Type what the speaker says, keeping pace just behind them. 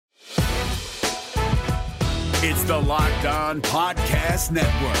It's the Locked On Podcast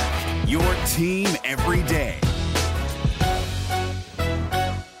Network, your team every day.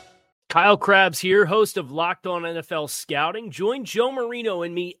 Kyle Krabs here, host of Locked On NFL Scouting. Join Joe Marino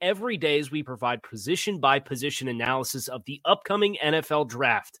and me every day as we provide position-by-position analysis of the upcoming NFL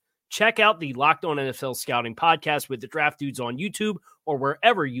Draft. Check out the Locked On NFL Scouting podcast with the Draft Dudes on YouTube or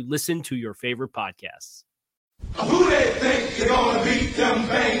wherever you listen to your favorite podcasts. Who they think they're gonna beat them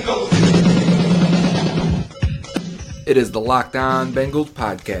Bengals? It is the Locked On Bengals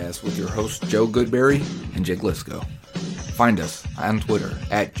podcast with your hosts Joe Goodberry and Jake Lisco. Find us on Twitter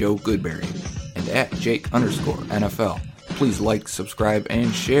at Joe Goodberry and at Jake_NFL. Please like, subscribe,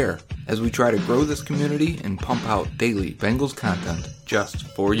 and share as we try to grow this community and pump out daily Bengals content just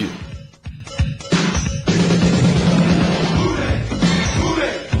for you. Who they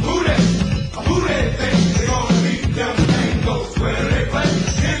think they're gonna beat them Bengals? Where they play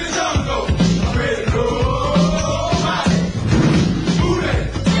in the jungle. I'm ready to roll my.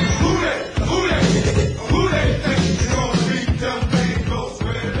 Who they think they're gonna beat them Bengals?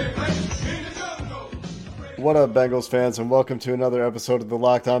 Where they play in the jungle. What up, Bengals fans, and welcome to another episode of the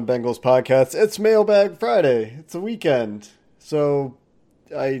Locked On Bengals podcast. It's Mailbag Friday. It's a weekend, so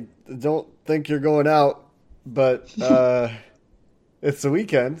I don't think you're going out, but it's the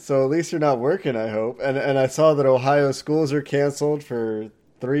weekend, so at least you're not working, I hope. And I saw that Ohio schools are canceled for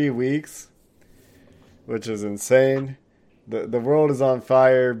 3 weeks, which is insane. The world is on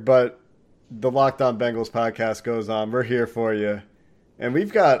fire, but the Locked On Bengals podcast goes on. We're here for you. And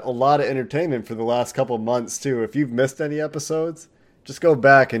we've got a lot of entertainment for the last couple months, too. If you've missed any episodes, just go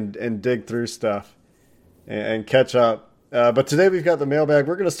back and dig through stuff and catch up. But today we've got the mailbag.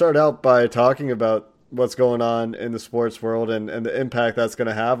 We're going to start out by talking about what's going on in the sports world and the impact that's going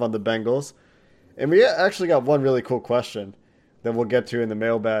to have on the Bengals. And we actually got one really cool question that we'll get to in the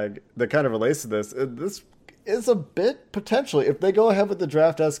mailbag that kind of relates to this. This is a bit, potentially, if they go ahead with the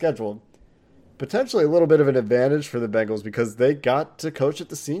draft as scheduled, potentially a little bit of an advantage for the Bengals because they got to coach at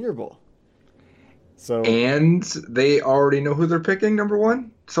the Senior Bowl. And they already know who they're picking, number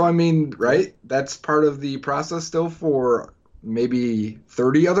one. So, I mean, right? That's part of the process still for maybe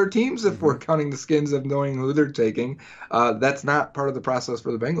 30 other teams if we're counting the skins of knowing who they're taking. That's not part of the process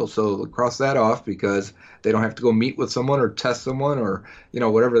for the Bengals. So cross that off because they don't have to go meet with someone or test someone or,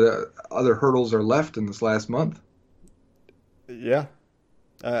 whatever the other hurdles are left in this last month. Yeah.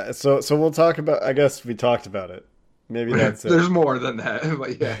 So we'll talk about, I guess we talked about it. Maybe that's it. There's more than that,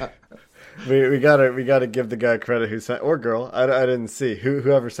 but yeah. We gotta give the guy credit who sent, or girl, I didn't see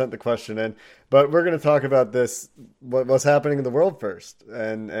whoever sent the question in, but we're gonna talk about this, what's happening in the world first,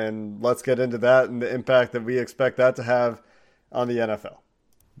 and let's get into that and the impact that we expect that to have on the NFL.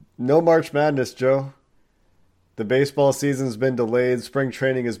 No March Madness, Joe. The baseball season's been delayed. Spring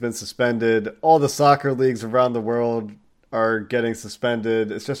training has been suspended. All the soccer leagues around the world are getting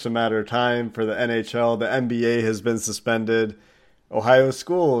suspended. It's just a matter of time for the NHL. The NBA has been suspended. Ohio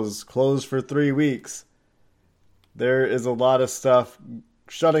schools closed for 3 weeks. There is a lot of stuff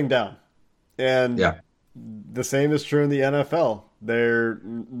shutting down. And the same is true in the NFL. They're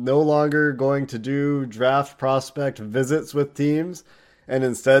no longer going to do draft prospect visits with teams, and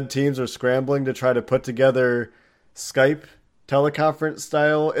instead teams are scrambling to try to put together Skype teleconference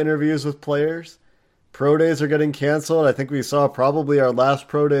style interviews with players. Pro days are getting canceled. I think we saw probably our last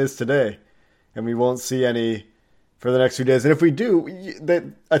pro days today, and we won't see any for the next few days. And if we do,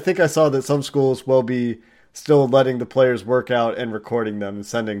 I think I saw that some schools will be still letting the players work out and recording them and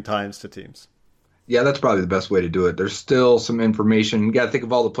sending times to teams. Yeah, that's probably the best way to do it. There's still some information. You got to think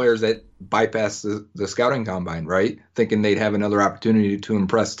of all the players that bypassed the scouting combine, right? Thinking they'd have another opportunity to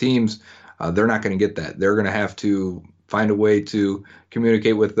impress teams. They're not going to get that. They're going to have to find a way to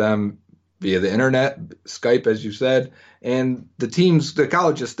communicate with them via the internet, Skype, as you said. And the teams, the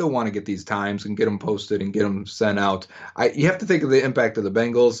colleges still want to get these times and get them posted and get them sent out. You have to think of the impact of the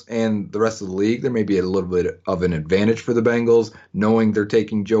Bengals and the rest of the league. There may be a little bit of an advantage for the Bengals, knowing they're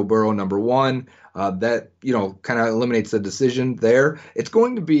taking Joe Burrow number one. That, kind of eliminates the decision there. It's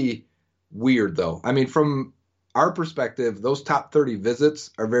going to be weird, though. I mean, from our perspective, those top 30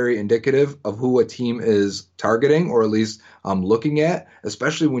 visits are very indicative of who a team is targeting, or at least looking at,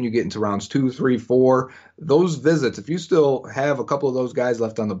 especially when you get into rounds 2, 3, 4. Those visits, if you still have a couple of those guys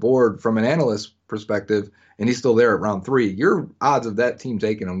left on the board from an analyst perspective, and he's still there at round 3, your odds of that team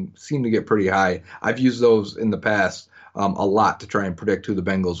taking him seem to get pretty high. I've used those in the past a lot to try and predict who the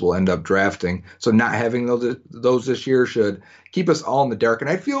Bengals will end up drafting. So not having those this year should keep us all in the dark. And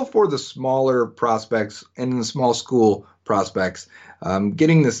I feel for the smaller prospects and the small school prospects,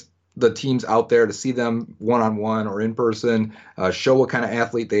 getting this the teams out there, to see them one-on-one or in person, show what kind of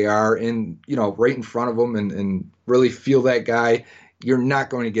athlete they are right in front of them and really feel that guy. You're not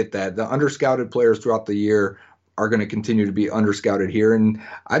going to get that. The underscouted players throughout the year are going to continue to be underscouted here. And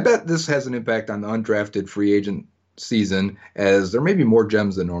I bet this has an impact on the undrafted free agent season, as there may be more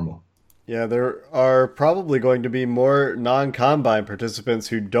gems than normal. Yeah, there are probably going to be more non-combine participants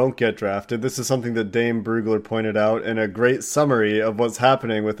who don't get drafted. This is something that Dame Brugler pointed out in a great summary of what's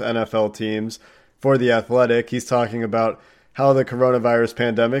happening with NFL teams for The Athletic. He's talking about how the coronavirus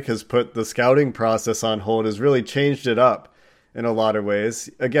pandemic has put the scouting process on hold, has really changed it up in a lot of ways.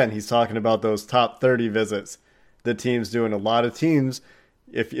 Again, he's talking about those top 30 visits that teams do, and a lot of teams,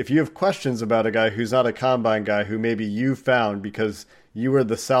 if you have questions about a guy who's not a combine guy, who maybe you found because you were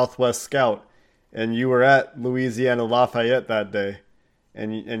the Southwest scout and you were at Louisiana Lafayette that day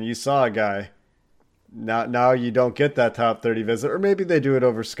and you saw a guy, now you don't get that top 30 visit, or maybe they do it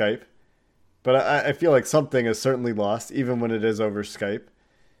over Skype. But I feel like something is certainly lost, even when it is over Skype.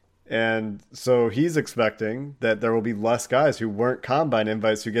 And so he's expecting that there will be less guys who weren't combine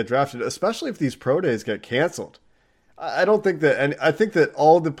invites who get drafted, especially if these pro days get canceled. I don't think that, and I think that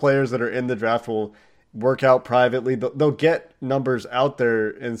all the players that are in the draft will work out privately. They'll get numbers out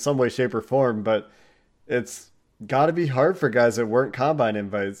there in some way, shape, or form, but it's got to be hard for guys that weren't combine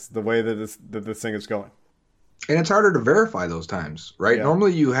invites the way that this thing is going. And it's harder to verify those times, right? Yeah.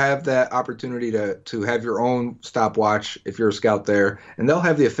 Normally you have that opportunity to have your own stopwatch if you're a scout there, and they'll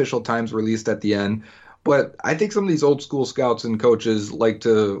have the official times released at the end. But I think some of these old school scouts and coaches like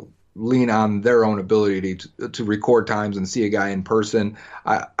to lean on their own ability to record times and see a guy in person.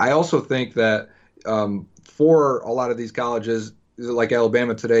 I also think that for a lot of these colleges, like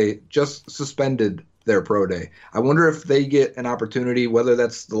Alabama today, just suspended their pro day. I wonder if they get an opportunity, whether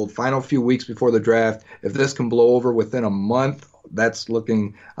that's the final few weeks before the draft, if this can blow over within a month. That's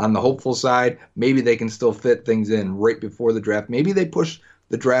looking on the hopeful side. Maybe they can still fit things in right before the draft. Maybe they push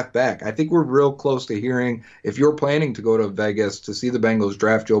the draft back. I think we're real close to hearing, if you're planning to go to Vegas to see the Bengals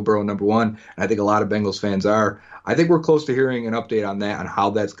draft Joe Burrow number 1, and I think a lot of Bengals fans are, I think we're close to hearing an update on that, on how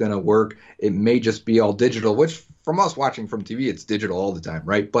that's going to work. It may just be all digital, which from us watching from TV, it's digital all the time,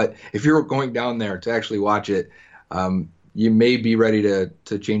 right? But if you're going down there to actually watch it, you may be ready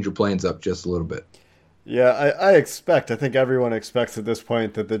to change your plans up just a little bit. Yeah, I think everyone expects at this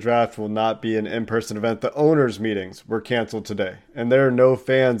point that the draft will not be an in-person event. The owners' meetings were canceled today, and there are no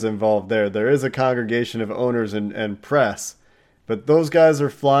fans involved there. There is a congregation of owners and press, but those guys are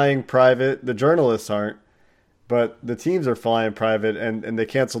flying private. The journalists aren't, but the teams are flying private, and they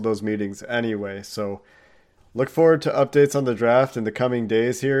canceled those meetings anyway. So look forward to updates on the draft in the coming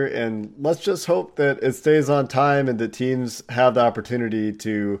days here, and let's just hope that it stays on time and that teams have the opportunity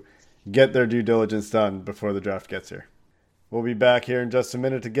to get their due diligence done before the draft gets here. We'll be back here in just a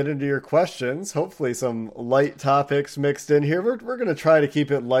minute to get into your questions. Hopefully some light topics mixed in here. We're going to try to keep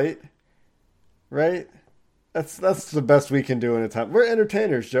it light, right? That's the best we can do in a time. We're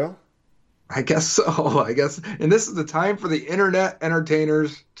entertainers, Joe. I guess so. And this is the time for the internet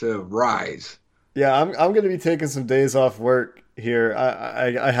entertainers to rise. Yeah, I'm going to be taking some days off work here.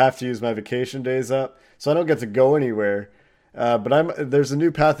 I have to use my vacation days up, so I don't get to go anywhere. But there's a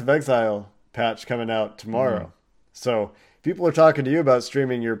new Path of Exile patch coming out tomorrow. So if people are talking to you about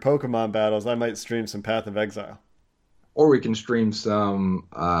streaming your Pokemon battles, I might stream some Path of Exile. Or we can stream some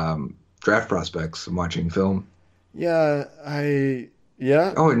draft prospects and watching film. Yeah.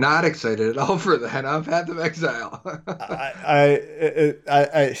 Oh, not excited at all for that. I'm Path of Exile.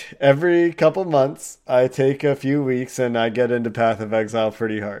 I every couple months I take a few weeks and I get into Path of Exile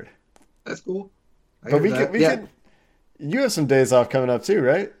pretty hard. That's cool. But we can. You have some days off coming up too,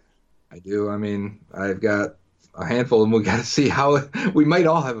 right? I do. I mean, I've got a handful, and we got to see how we might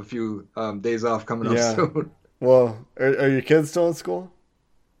all have a few days off coming up soon. Well, are your kids still in school?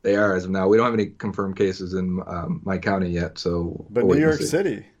 They are as of now. We don't have any confirmed cases in my county yet, so. But New York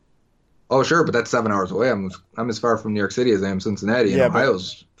City. Oh, sure, but that's 7 hours away. I'm as far from New York City as I am Cincinnati, and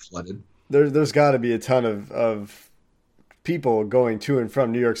Ohio's flooded. There's got to be a ton of people going to and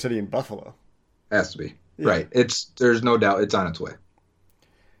from New York City and Buffalo. Has to be. Yeah. Right. There's no doubt it's on its way.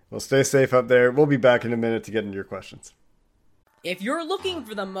 Well, stay safe up there. We'll be back in a minute to get into your questions. If you're looking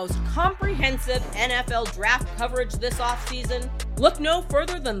for the most comprehensive NFL draft coverage this offseason, look no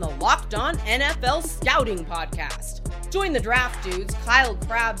further than the Locked On NFL Scouting Podcast. Join the draft dudes, Kyle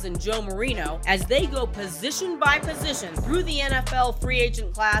Krabs and Joe Marino, as they go position by position through the NFL free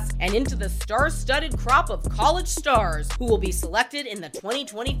agent class and into the star-studded crop of college stars who will be selected in the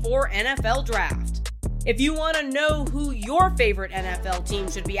 2024 NFL Draft. If you want to know who your favorite NFL team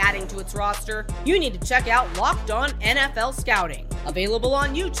should be adding to its roster, you need to check out Locked On NFL Scouting, available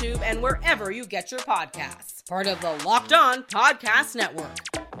on YouTube and wherever you get your podcasts. Part of the Locked On Podcast Network,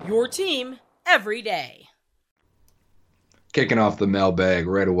 your team every day. Kicking off the mailbag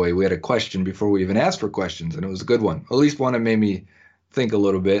right away, we had a question before we even asked for questions, and it was a good one. At least one that made me think a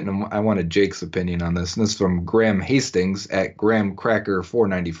little bit, and I wanted Jake's opinion on this. And this is from Graham Hastings at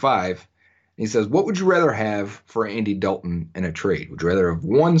GrahamCracker495. He says, what would you rather have for Andy Dalton in a trade? Would you rather have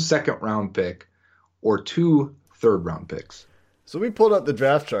 1 second-round pick or 2 third-round picks? So we pulled up the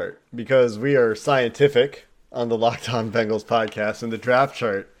draft chart because we are scientific on the Locked On Bengals podcast, and the draft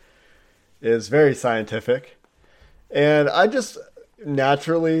chart is very scientific. And I just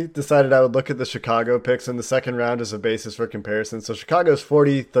naturally decided I would look at the Chicago picks in the second round as a basis for comparison. So Chicago's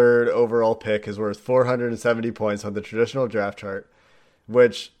 43rd overall pick is worth 470 points on the traditional draft chart,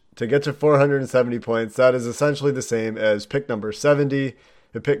 which to get to 470 points, that is essentially the same as pick number 70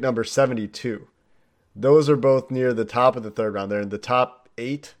 and pick number 72. Those are both near the top of the third round. They're in the top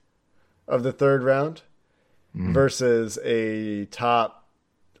 8 of the third round versus a top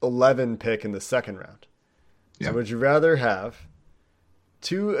 11 pick in the second round. Yeah. So would you rather have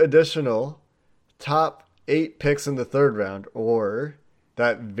 2 additional top 8 picks in the third round, or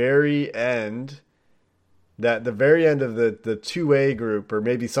that very end, the very end of the 2A group, or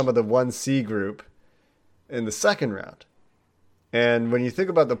maybe some of the 1C group in the second round? And when you think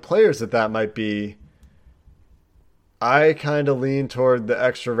about the players that might be, I kind of lean toward the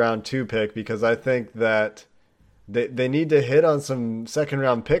extra round 2 pick, because I think that they need to hit on some second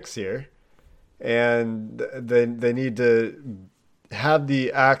round picks here, and they need to have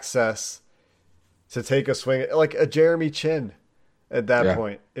the access to take a swing, like a Jeremy Chin at that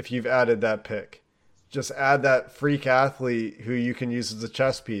point. If you've added that pick, just add that freak athlete who you can use as a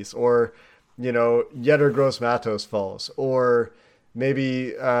chess piece, or, Yetter Gross Matos falls, or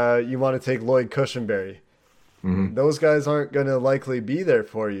maybe you want to take Lloyd Cushenberry. Those guys aren't going to likely be there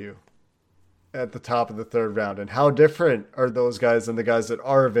for you at the top of the third round. And how different are those guys than the guys that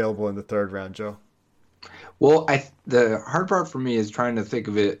are available in the third round, Joe? Well, the hard part for me is trying to think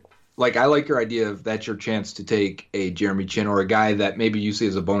of it. Like, I like your idea of that's your chance to take a Jeremy Chin or a guy that maybe you see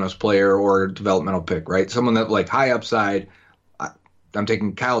as a bonus player or a developmental pick, right? Someone that, like, high upside. I'm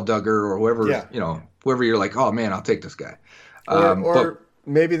taking Kyle Duggar or whoever, whoever you're like, oh, man, I'll take this guy. Or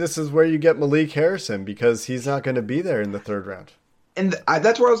maybe this is where you get Malik Harrison, because he's not going to be there in the third round. And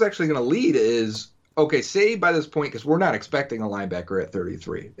that's where I was actually going to lead is, okay, say by this point, because we're not expecting a linebacker at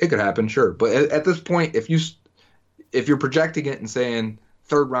 33. It could happen, sure. But at this point, if you're projecting it and saying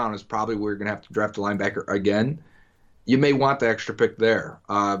third round is probably where you're going to have to draft a linebacker again, you may want the extra pick there.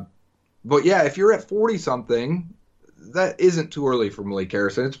 But, yeah, if you're at 40-something, that isn't too early for Malik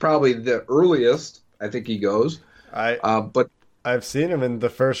Harrison. It's probably the earliest I think he goes. But I've seen him in the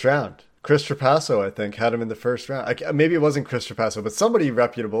first round. Chris Trapasso, I think, had him in the first round. Maybe it wasn't Chris Trapasso, but somebody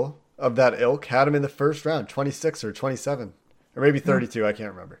reputable of that ilk had him in the first round, 26 or 27, or maybe 32. I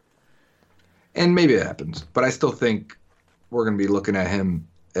can't remember. And maybe it happens, but I still think we're going to be looking at him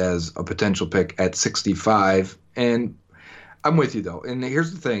as a potential pick at 65. And I'm with you, though. And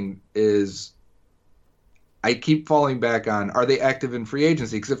here's the thing is, I keep falling back on, are they active in free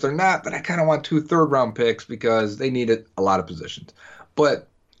agency? Because if they're not, then I kind of want 2 third-round picks because they need a lot of positions. But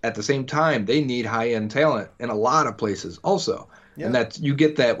at the same time, they need high-end talent in a lot of places also. Yeah. And you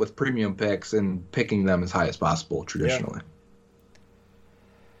get that with premium picks and picking them as high as possible traditionally. Yeah.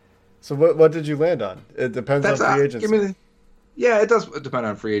 So what did you land on? It depends on free agency. It does depend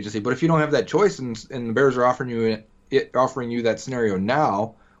on free agency. But if you don't have that choice and the Bears are offering you that scenario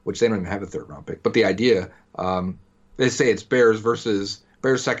now, which they don't even have a third-round pick, but the idea, they say it's Bears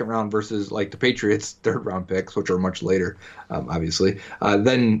second round versus like the Patriots third-round picks, which are much later, obviously,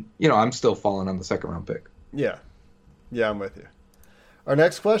 then, I'm still falling on the second-round pick. Yeah. Yeah, I'm with you. Our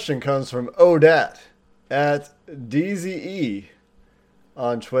next question comes from Odat at DZE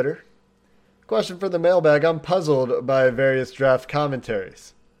on Twitter. Question for the mailbag. I'm puzzled by various draft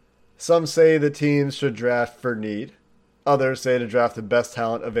commentaries. Some say the teams should draft for need. Others say to draft the best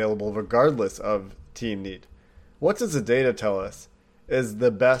talent available regardless of team need. What does the data tell us is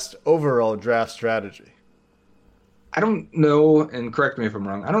the best overall draft strategy? I don't know, and correct me if I'm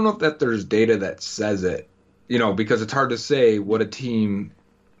wrong, I don't know if there's data that says it, because it's hard to say what a team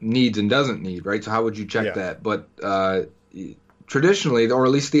needs and doesn't need, right? So how would you check that? But traditionally, or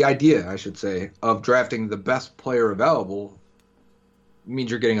at least the idea, I should say, of drafting the best player available means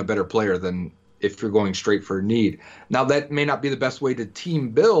you're getting a better player than if you're going straight for need. Now, that may not be the best way to team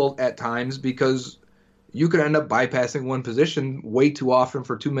build at times because, you could end up bypassing one position way too often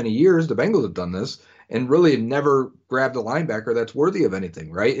for too many years. The Bengals have done this and really never grabbed a linebacker that's worthy of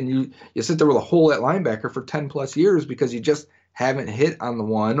anything, right? And you sit there with a hole at linebacker for 10 plus years because you just haven't hit on the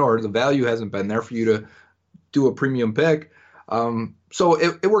one, or the value hasn't been there for you to do a premium pick. So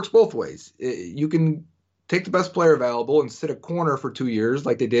it works both ways. You can take the best player available and sit a corner for 2 years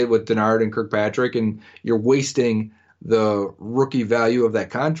like they did with Denard and Kirkpatrick, and you're wasting the rookie value of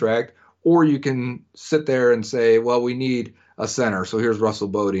that contract. Or you can sit there and say, well, we need a center, so here's Russell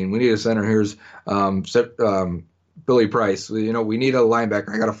Bodine. We need a center, here's Billy Price. We need a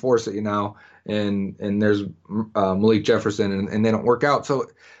linebacker. I got to force it, and there's Malik Jefferson, and they don't work out. So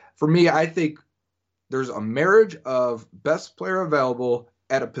for me, I think there's a marriage of best player available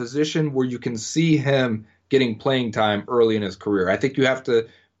at a position where you can see him getting playing time early in his career. I think you have to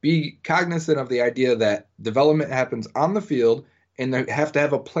be cognizant of the idea that development happens on the field, and they have to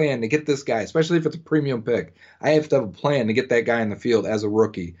have a plan to get this guy, especially if it's a premium pick. I have to have a plan to get that guy in the field as a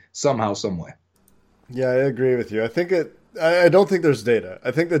rookie somehow, some way. Yeah, I agree with you. I don't think there's data.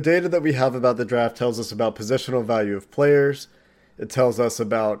 I think the data that we have about the draft tells us about positional value of players. It tells us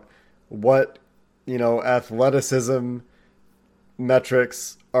about what, athleticism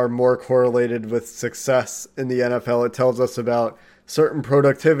metrics are more correlated with success in the NFL. It tells us about certain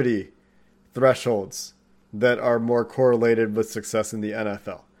productivity thresholds that are more correlated with success in the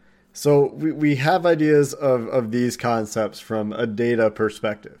NFL. So we have ideas of these concepts from a data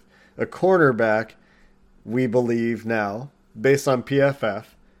perspective. A cornerback, we believe now, based on PFF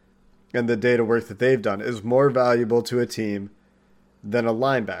and the data work that they've done, is more valuable to a team than a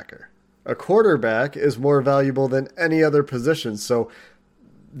linebacker. A quarterback is more valuable than any other position. So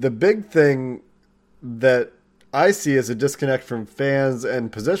the big thing that I see as a disconnect from fans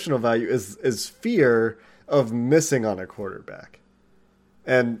and positional value is fear of missing on a quarterback.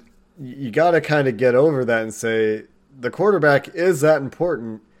 And you got to kind of get over that and say the quarterback is that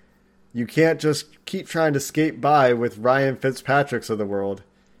important. You can't just keep trying to skate by with Ryan Fitzpatrick's of the world.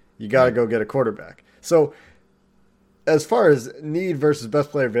 You got to go get a quarterback. So as far as need versus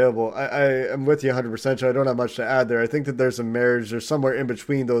best player available, I am with you 100%. So I don't have much to add there. I think that there's a marriage. There's somewhere in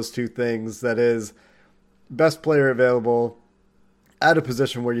between those two things that is best player available at a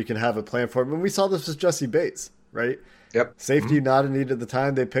position where you can have a plan for him. And we saw this with Jesse Bates, right? Yep. Safety not a need at the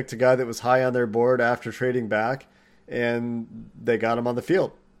time. They picked a guy that was high on their board after trading back, and they got him on the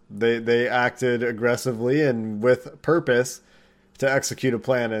field. They acted aggressively and with purpose to execute a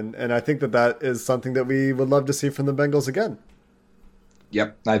plan. And I think that is something that we would love to see from the Bengals again.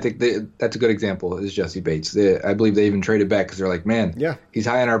 Yep. I think that's a good example is Jesse Bates. I believe they even traded back because they're like, man, yeah, he's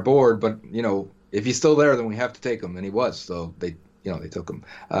high on our board, but, if he's still there, then we have to take him. And he was. So they took him.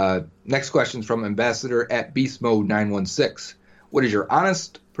 Next question is from Ambassador at BeastMode916. What is your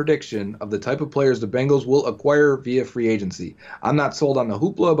honest prediction of the type of players the Bengals will acquire via free agency? I'm not sold on the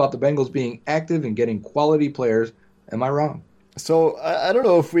hoopla about the Bengals being active and getting quality players. Am I wrong? So I don't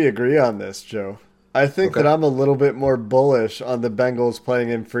know if we agree on this, Joe. I think that I'm a little bit more bullish on the Bengals playing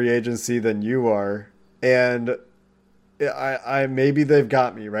in free agency than you are. And I maybe they've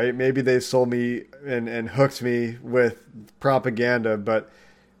got me, right? Maybe they sold me and hooked me with propaganda. But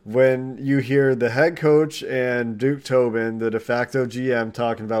when you hear the head coach and Duke Tobin, the de facto GM,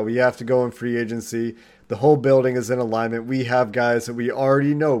 talking about we have to go in free agency, the whole building is in alignment. We have guys that we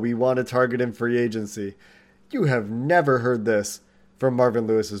already know we want to target in free agency. You have never heard this from Marvin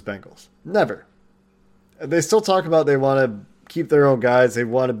Lewis's Bengals. Never. They still talk about they want to keep their own guys. They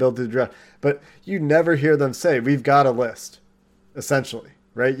want to build the draft. But you never hear them say, we've got a list, essentially,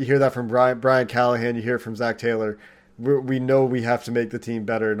 right? You hear that from Brian Callahan. You hear it from Zach Taylor. We know we have to make the team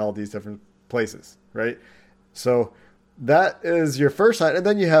better in all these different places, right? So that is your first line. And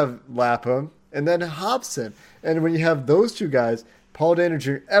then you have Lapham and then Hobson. And when you have those two guys, Paul Dana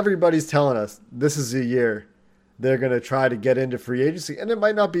Jr., everybody's telling us this is a year they're going to try to get into free agency. And it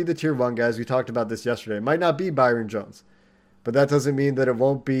might not be the tier one guys. We talked about this yesterday. It might not be Byron Jones. But that doesn't mean that it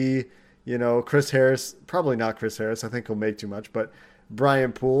won't be, Chris Harris. Probably not Chris Harris. I think he'll make too much. But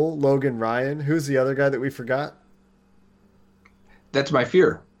Brian Poole, Logan Ryan. Who's the other guy that we forgot? That's my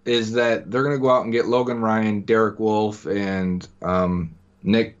fear, is that they're going to go out and get Logan Ryan, Derek Wolfe, and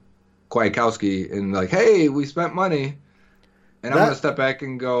Nick Kwiatkowski, and like, hey, we spent money. And I'm going to step back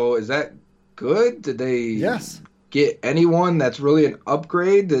and go, is that good? Did they get anyone that's really an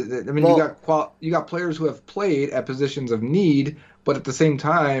upgrade? I mean, you got players who have played at positions of need, but at the same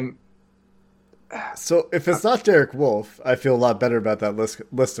time. So if it's not Derek Wolfe, I feel a lot better about that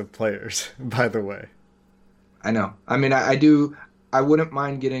list of players, by the way. I know. I mean, I do. I wouldn't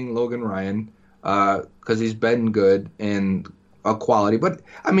mind getting Logan Ryan because he's been good and a quality. But,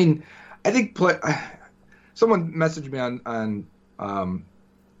 I mean, I think someone messaged me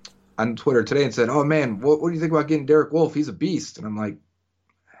on Twitter today and said, "Oh man, what do you think about getting Derek Wolfe? He's a beast." And I'm like,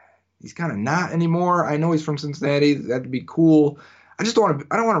 he's kind of not anymore. I know he's from Cincinnati. That'd be cool. I don't want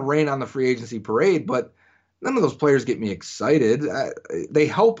to rain on the free agency parade, but none of those players get me excited. They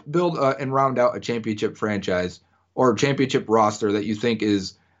help build and round out a championship franchise or championship roster that you think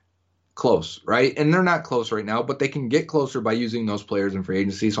is close, right? And they're not close right now, but they can get closer by using those players in free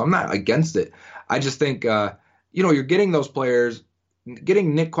agency. So I'm not against it. I just think, you're getting those players.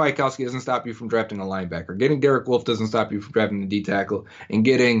 Getting Nick Kwiatkowski doesn't stop you from drafting a linebacker. Getting Derek Wolfe doesn't stop you from drafting a D tackle. And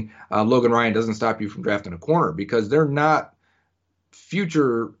getting Logan Ryan doesn't stop you from drafting a corner, because they're not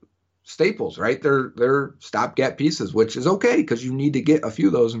future staples, right? They're stopgap pieces, which is okay because you need to get a few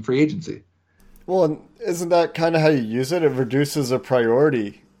of those in free agency. Well, and isn't that kind of how you use it? It reduces a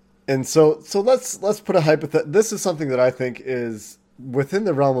priority. And so let's put a hypothetical. This is something that I think is within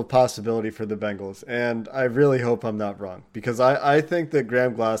the realm of possibility for the Bengals, and I really hope I'm not wrong, because I think that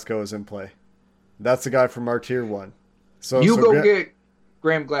Graham Glasgow is in play. That's the guy from our tier 1. So Get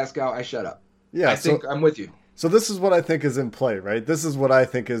Graham Glasgow. I shut up. Yeah, I think I'm with you. So this is what I think is in play, right? This is what I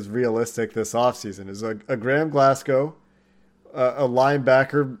think is realistic this offseason, is a Graham Glasgow, a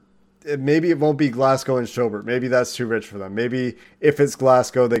linebacker. Maybe it won't be Glasgow and Schobert. Maybe that's too rich for them. Maybe if it's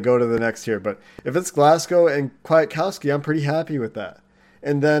Glasgow, they go to the next tier. But if it's Glasgow and Kwiatkowski, I'm pretty happy with that.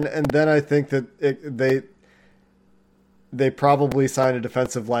 And then I think that they probably sign a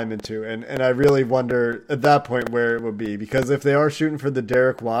defensive lineman too. And I really wonder at that point where it would be, because if they are shooting for the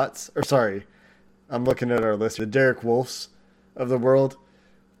Derek Watts, or sorry, I'm looking at our list, the Derek Wolfes of the world,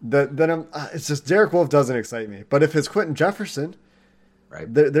 then it's just Derek Wolfe doesn't excite me. But if it's Quentin Jefferson, right,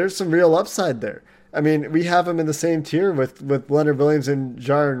 there's some real upside there. I mean, we have him in the same tier with Leonard Williams and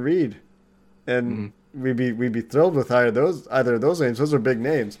Jarran Reed, and we'd be thrilled with either of those names. Those are big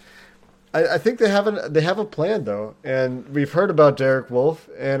names. I think they have a plan though, and we've heard about Derek Wolfe,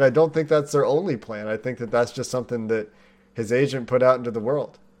 and I don't think that's their only plan. I think that that's just something that his agent put out into the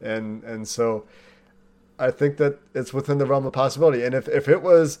world, and so I think that it's within the realm of possibility. And if it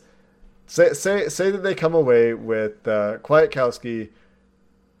was, say that they come away with Kwiatkowski,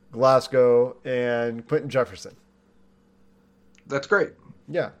 Glasgow, and Quentin Jefferson, that's great.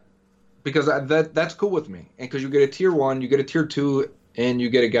 Yeah, because that's cool with me. And because you get a tier 1, you get a tier 2, and you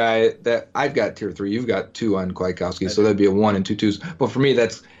get a guy that I've got tier 3. You've got 2 on Kwiatkowski, so that'd be a 1 and 2 twos. But for me,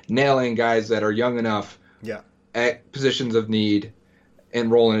 that's nailing guys that are young enough, at positions of need, and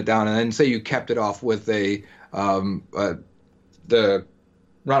rolling it down. And then say you kept it off with the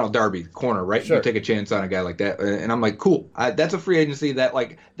Ronald Darby corner, right? Sure. You take a chance on a guy like that. And I'm like, cool. That's a free agency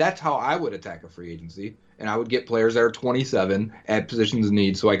that's how I would attack a free agency. And I would get players that are 27 at positions of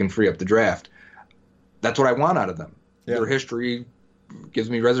need so I can free up the draft. That's what I want out of them. Yeah. Their history gives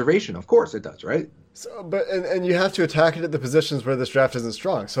me reservation. Of course it does, right? So, but you have to attack it at the positions where this draft isn't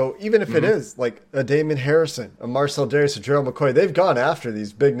strong. So even if it is like a Damon Harrison, a Marcel Darius, a Gerald McCoy, they've gone after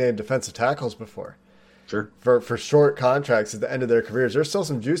these big name defensive tackles before. Sure. For short contracts at the end of their careers. There's still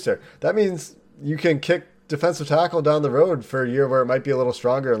some juice there. That means you can kick defensive tackle down the road for a year where it might be a little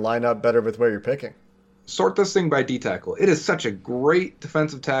stronger and line up better with where you're picking. Sort this thing by D tackle. It is such a great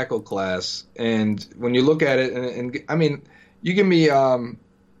defensive tackle class, and when you look at it, and I mean, you give me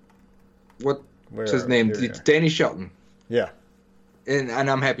what's his name? Danny Shelton. Yeah. And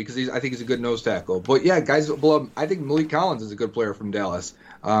I'm happy because I think he's a good nose tackle. But yeah, guys below, I think Malik Collins is a good player from Dallas.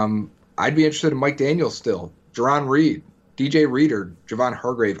 I'd be interested in Mike Daniels still, Jarran Reed, DJ Reader, Javon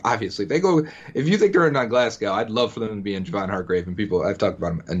Hargrave. Obviously, if you think they're in on Glasgow, I'd love for them to be in Javon Hargrave. And I've talked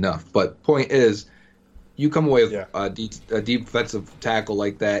about him enough. But point is, you come away with a defensive tackle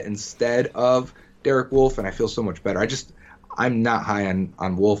like that instead of Derek Wolfe, and I feel so much better. I'm not high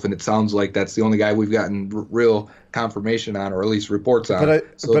on Wolfe, and it sounds like that's the only guy we've gotten real confirmation on, or at least reports on.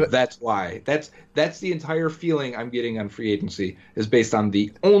 That's why. That's the entire feeling I'm getting on free agency is based on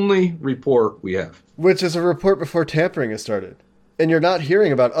the only report we have. Which is a report before tampering has started. And you're not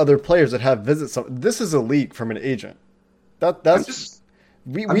hearing about other players that have visits. This is a leak from an agent.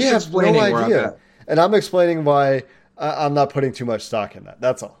 We have no idea. And I'm explaining why I'm not putting too much stock in that.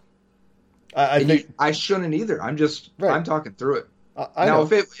 That's all. I think I shouldn't either. I'm talking through it. Now,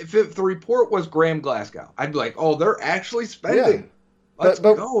 if the report was Graham Glasgow, I'd be like, oh, they're actually spending. Yeah. Let's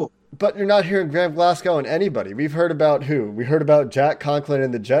go. But you're not hearing Graham Glasgow and anybody. We've heard about who? We heard about Jack Conklin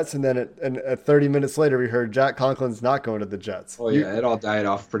and the Jets, and then 30 minutes later, we heard Jack Conklin's not going to the Jets. Oh, yeah, it all died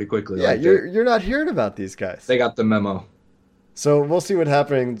off pretty quickly. Yeah, you're not hearing about these guys. They got the memo. So we'll see what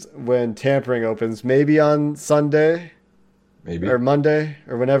happens when tampering opens. Maybe on Sunday. Maybe. Or Monday,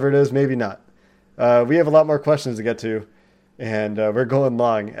 or whenever it is, maybe not. We have a lot more questions to get to, and we're going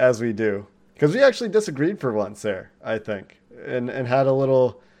long, as we do. Because we actually disagreed for once there, I think, and had a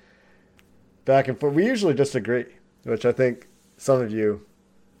little back and forth. We usually disagree, which I think some of you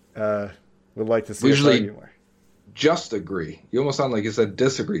would like to see. We us usually argue more. just agree. You almost sound like you said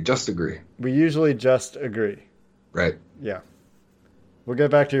disagree. Just agree. We usually just agree. Right. Yeah. We'll get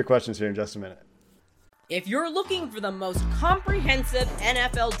back to your questions here in just a minute. If you're looking for the most comprehensive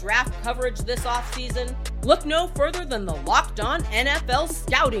NFL draft coverage this offseason, look no further than the Locked On NFL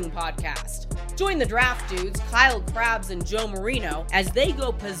Scouting Podcast. Join the draft dudes, Kyle Krabs and Joe Marino, as they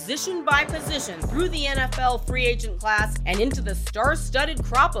go position by position through the NFL free agent class and into the star-studded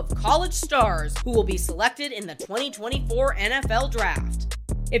crop of college stars who will be selected in the 2024 NFL Draft.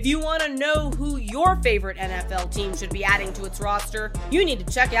 If you want to know who your favorite NFL team should be adding to its roster, you need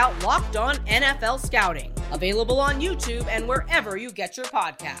to check out Locked On NFL Scouting, available on YouTube and wherever you get your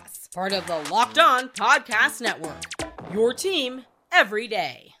podcasts. Part of the Locked On Podcast Network. Your team every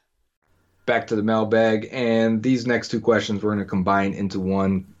day. Back to the mailbag, and these next two questions we're going to combine into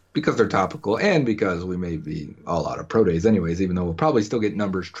one because they're topical and because we may be all out of pro days anyways, even though we'll probably still get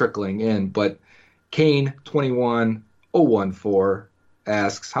numbers trickling in. But Kane21014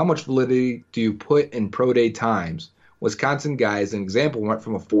 asks, how much validity do you put in pro day times? Wisconsin guy, as an example, went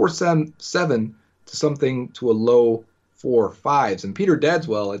from a 4.7 to something to a low 4.5s. And Peter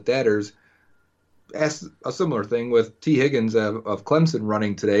Dadswell at Dadders asked a similar thing with T. Higgins of Clemson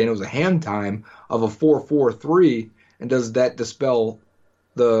running today, and it was a hand time of a 4.43. And does that dispel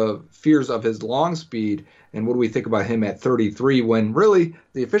the fears of his long speed? And what do we think about him at 33 when really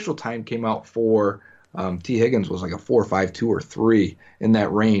the official time came out for T. Higgins was like a 4.52 or 3 in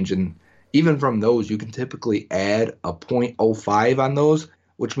that range. And even from those, you can typically add a 0.05 on those,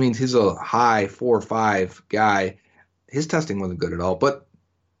 which means he's a high 4.5 guy. His testing wasn't good at all. But,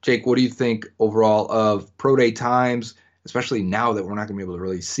 Jake, what do you think overall of pro day times, especially now that we're not going to be able to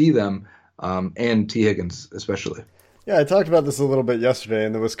really see them, and T. Higgins especially? Yeah, I talked about this a little bit yesterday,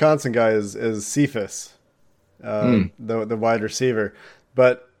 and the Wisconsin guy is Cephas, the wide receiver.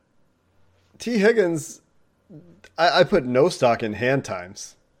 But T. Higgins, I put no stock in hand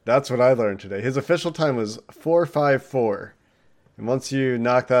times. That's what I learned today. His official time was 4.54. And once you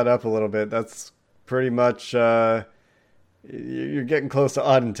knock that up a little bit, that's pretty much, you're getting close to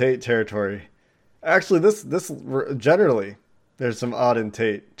Auden Tate territory. Actually, this generally, there's some Auden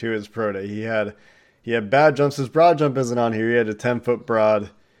Tate to his pro day. He had bad jumps. His broad jump isn't on here. He had a 10-foot broad.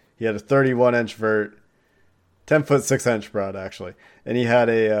 He had a 31-inch vert. 10-foot 6-inch broad, actually. And he had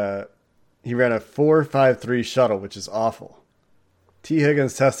he ran a 4.53 shuttle, which is awful. T.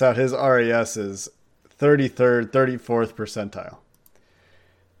 Higgins tests out his RAS is 33rd, 34th percentile.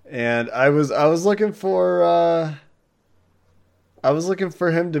 And I was looking for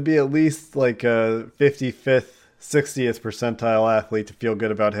him to be at least like a 55th, 60th percentile athlete to feel good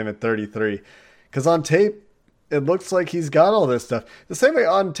about him at 33. Because on tape, it looks like he's got all this stuff. The same way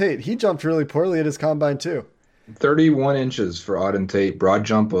on Tate, he jumped really poorly at his combine too. 31 inches for Auden Tate, broad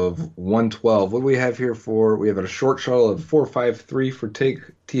jump of 112. What do we have here for? We have a short shuttle of 4.53 for T.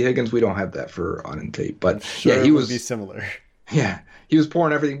 Higgins. We don't have that for Auden Tate, but sure, yeah, he would be similar. Yeah, he was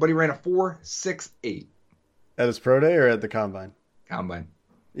pouring everything, but he ran a 4.68 at his pro day or at the combine. Combine.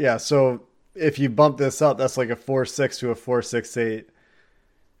 Yeah, so if you bump this up, that's like a 4.6 to a 4.68.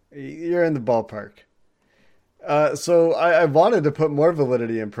 You're in the ballpark. So I wanted to put more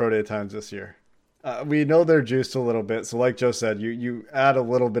validity in pro day times this year. We know they're juiced a little bit. So like Joe said, you add a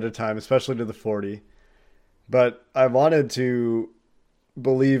little bit of time, especially to the 40. But I wanted to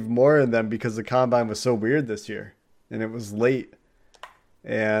believe more in them because the combine was so weird this year. And it was late.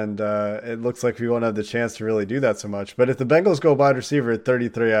 And it looks like we won't have the chance to really do that so much. But if the Bengals go wide receiver at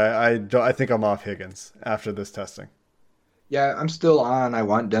 33, I think I'm off Higgins after this testing. Yeah, I'm still on. I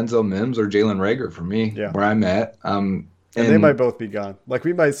want Denzel Mims or Jalen Reagor for me, where I'm at. And they might both be gone. Like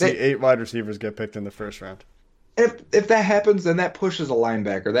we might see 8 wide receivers get picked in the first round. If that happens, then that pushes a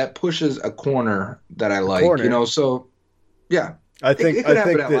linebacker. That pushes a corner that I like. So yeah. I think it could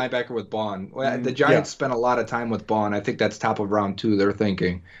happen at linebacker with Bond. The Giants spent a lot of time with Bond. I think that's top of round 2. They're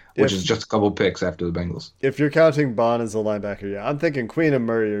thinking, which is just a couple picks after the Bengals. If you're counting Bond as a linebacker, yeah, I'm thinking Queen and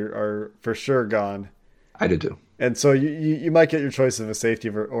Murray are for sure gone. I did too. And so you might get your choice of a safety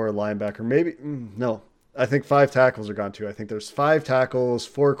or a linebacker. Maybe no. I think 5 tackles are gone too. I think there's 5 tackles,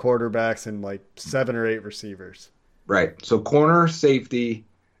 4 quarterbacks, and like 7 or 8 receivers. Right. So corner, safety,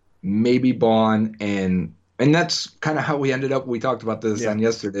 maybe Bond, and that's kind of how we ended up. We talked about this on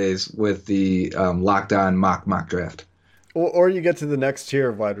yesterday's with the locked on mock draft. Or you get to the next tier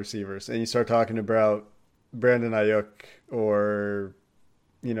of wide receivers and you start talking about Brandon Ayuk or,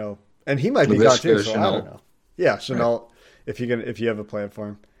 and he might be gone too. So I don't know. Yeah, Chenault, if you have a plan for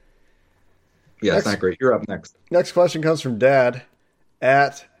him. Yeah, it's not great. You're up next. Next question comes from Dad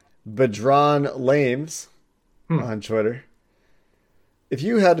at Badron Lames on Twitter. If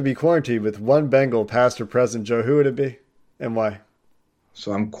you had to be quarantined with one Bengal, past or present, Joe, who would it be and why?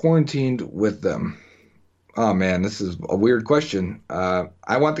 So I'm quarantined with them. Oh, man, this is a weird question.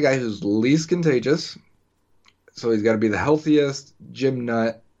 I want the guy who's least contagious. So he's got to be the healthiest gym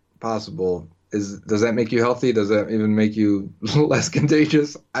nut possible. Does that make you healthy? Does that even make you less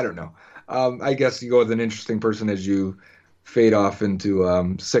contagious? I don't know. I guess you go with an interesting person as you fade off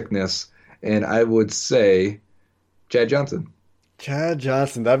into sickness. And I would say Chad Johnson. Chad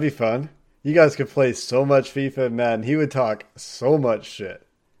Johnson, that'd be fun. You guys could play so much FIFA and Madden. He would talk so much shit.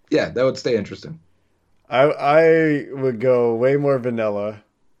 Yeah, that would stay interesting. I would go way more vanilla.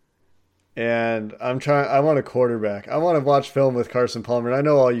 And I want a quarterback. I want to watch film with Carson Palmer. And I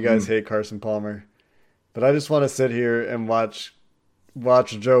know all you guys hate Carson Palmer. But I just want to sit here and watch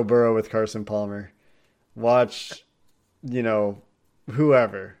Joe Burrow with Carson Palmer. Watch,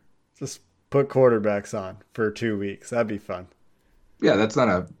 whoever. Just put quarterbacks on for 2 weeks. That'd be fun. Yeah, that's not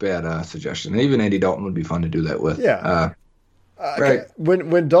a bad suggestion. Even Andy Dalton would be fun to do that with. Yeah. Right.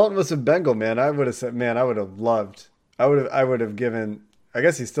 When Dalton was a Bengal, man, I would have said, man, I would have loved. I would have given. I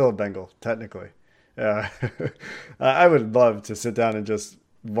guess he's still a Bengal, technically. I would love to sit down and just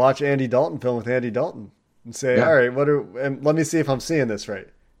watch Andy Dalton film with Andy Dalton and say, all right, and let me see if I'm seeing this right.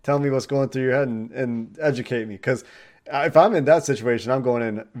 Tell me what's going through your head and educate me. Because if I'm in that situation, I'm going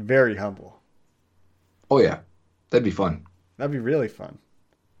in very humble. Oh, yeah. That'd be fun. That'd be really fun.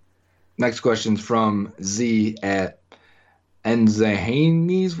 Next question's from Z at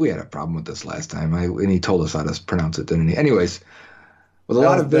Enzahanes. We had a problem with this last time, and he told us how to pronounce it, didn't he? Anyways, with a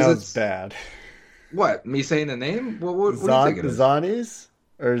lot of visits. That was bad. What? Me saying the name? What do you think it is? Zanis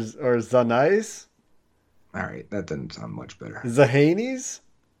or Zanais? All right, that didn't sound much better. Zahanis?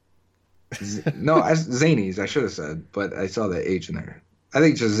 No, Zanies. I should have said, but I saw the H in there. I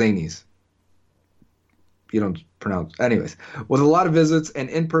think it's just Zanies. You don't pronounce. Anyways, with a lot of visits and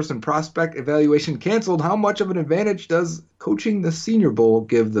in-person prospect evaluation canceled, how much of an advantage does coaching the Senior Bowl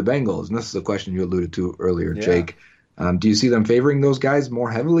give the Bengals? And this is a question you alluded to earlier, Jake. Do you see them favoring those guys more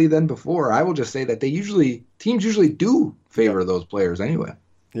heavily than before? I will just say that teams usually do favor those players anyway.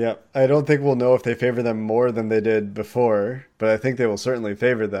 Yeah, I don't think we'll know if they favor them more than they did before, but I think they will certainly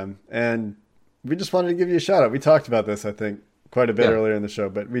favor them. And we just wanted to give you a shout out. We talked about this, I think, quite a bit earlier in the show,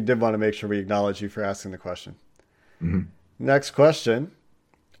 but we did want to make sure we acknowledge you for asking the question. Mm-hmm. Next question.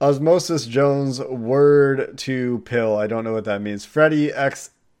 Osmosis Jones word to pill. I don't know what that means. Freddie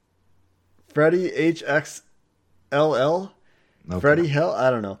HXLL? Okay. Freddie Hell? I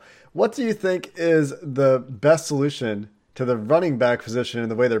don't know. What do you think is the best solution to the running back position and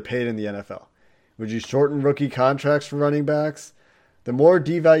the way they're paid in the NFL? Would you shorten rookie contracts for running backs? The more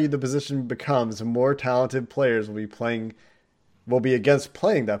devalued the position becomes, the more talented players will be against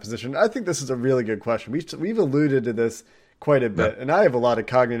playing that position. I think this is a really good question. We've alluded to this quite a bit, and I have a lot of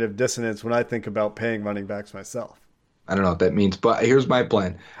cognitive dissonance when I think about paying running backs myself. I don't know what that means, but here's my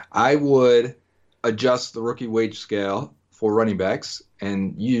plan. I would adjust the rookie wage scale for running backs,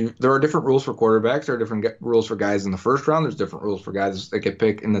 and there are different rules for quarterbacks. There are different rules for guys in the first round. There's different rules for guys that get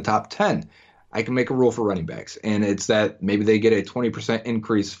picked in the top 10. I can make a rule for running backs, and it's that maybe they get a 20%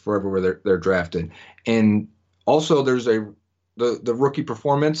 increase for everywhere they're drafted. And also there's the rookie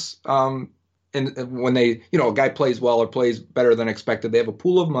performance, and when a guy plays well or plays better than expected, they have a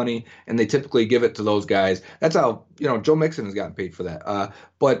pool of money and they typically give it to those guys. That's how Joe Mixon has gotten paid for that.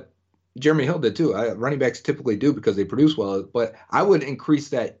 But Jeremy Hill did too. Running backs typically do because they produce well. But I would increase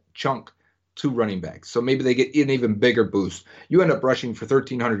that chunk to running backs, so maybe they get an even bigger boost. You end up rushing for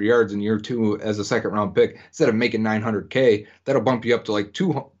 1,300 yards in year 2 as a second round pick instead of making $900K. That'll bump you up to like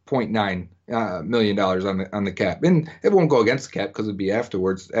 $2.9 million on the cap, and it won't go against the cap because it'd be after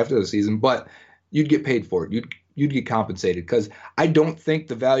the season. But you'd get paid for it. You'd get compensated, because I don't think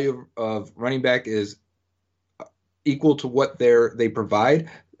the value of running back is equal to what they provide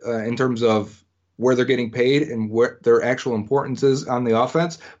in terms of where they're getting paid and where their actual importance is on the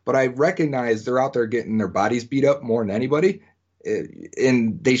offense. But I recognize they're out there getting their bodies beat up more than anybody,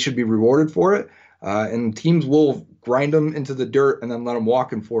 and they should be rewarded for it. And teams will grind them into the dirt and then let them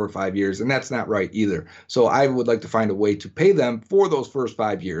walk in 4 or 5 years, and that's not right either. So I would like to find a way to pay them for those first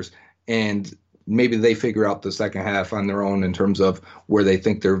 5 years, and maybe they figure out the second half on their own in terms of where they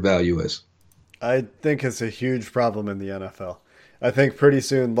think their value is. I think it's a huge problem in the NFL. I think pretty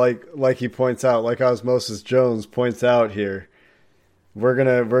soon, like he points out, like Osmosis Jones points out here, we're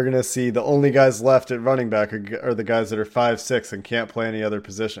gonna see the only guys left at running back are the guys that are 5'6" and can't play any other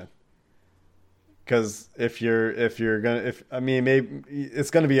position. Because maybe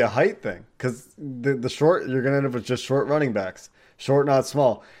it's gonna be a height thing. Because the short, you're gonna end up with just short running backs, short, not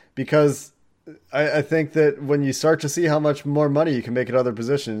small. Because I think that when you start to see how much more money you can make at other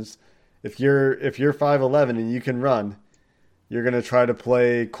positions, if you're 5'11" and you can run, you're gonna try to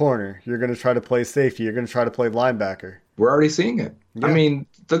play corner, you're gonna try to play safety, you're gonna try to play linebacker. We're already seeing it. Yeah. I mean,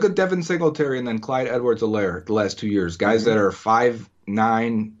 look at Devin Singletary and then Clyde Edwards-Helaire the last 2 years. Guys that are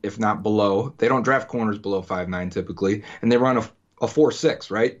 5'9", if not below. They don't draft corners below 5'9" typically, and they run a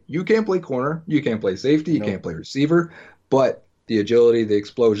 4.6, right? You can't play corner, you can't play safety, you can't play receiver, but the agility, the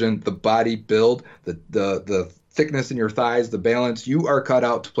explosion, the body build, the thickness in your thighs, the balance, you are cut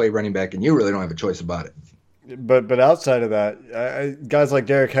out to play running back, and you really don't have a choice about it. But outside of that, guys like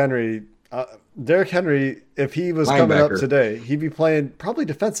Derrick Henry, if he was coming up today, he'd be playing probably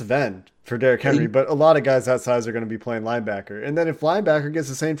defensive end for Derrick Henry, but a lot of guys that size are going to be playing linebacker. And then if linebacker gets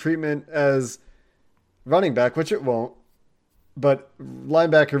the same treatment as running back, which it won't, but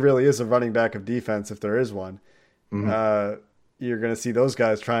linebacker really is a running back of defense if there is one, you're going to see those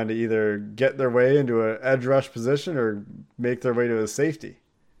guys trying to either get their way into an edge rush position or make their way to a safety.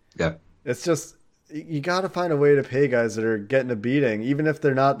 Yeah. It's just, you got to find a way to pay guys that are getting a beating, even if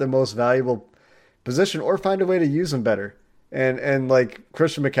they're not the most valuable position, or find a way to use them better. And like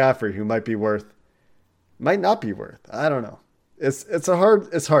Christian McCaffrey, who might not be worth. I don't know. It's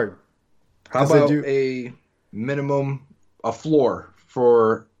hard. How about a minimum, a floor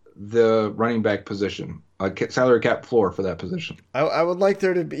for the running back position, a salary cap floor for that position? I would like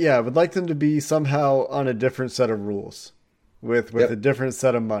there to be, I would like them to be somehow on a different set of rules with a different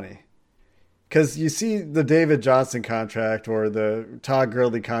set of money. Because you see the David Johnson contract or the Todd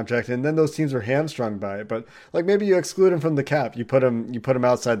Gurley contract, and then those teams are hamstrung by it. But like maybe you exclude them from the cap, you put them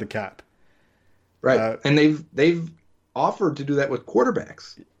outside the cap, right? And they've offered to do that with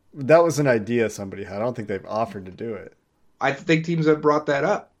quarterbacks. That was an idea somebody had. I don't think they've offered to do it. I think teams have brought that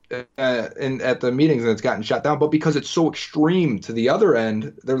up at the meetings, and it's gotten shot down. But because it's so extreme to the other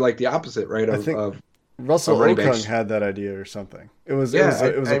end, they're like the opposite, right? Of Russell Okung had that idea or something. It was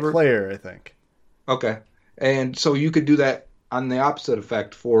a player, I think. Okay. And so you could do that on the opposite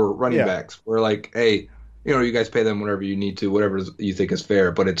effect for running backs, where like, hey, you guys pay them whatever you need to, whatever you think is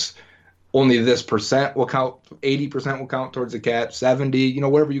fair, but it's only this percent will count, 80% will count towards the cap, 70,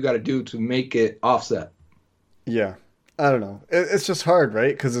 whatever you got to do to make it offset. Yeah. I don't know. It's just hard,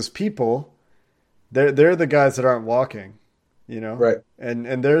 right? Because as people, they're the guys that aren't walking, Right.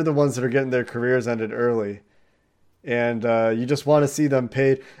 And they're the ones that are getting their careers ended early. And you just want to see them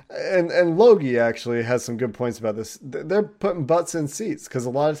paid. And Logie actually has some good points about this. They're putting butts in seats because a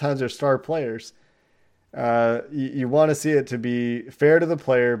lot of times they're star players. You want to see it to be fair to the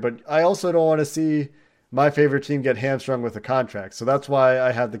player, but I also don't want to see my favorite team get hamstrung with a contract. So that's why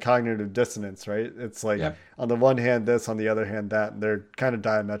I have the cognitive dissonance, right? It's like on the one hand this, on the other hand that, and they're kind of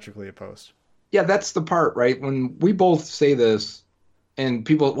diametrically opposed. Yeah, that's the part, right? When we both say this, and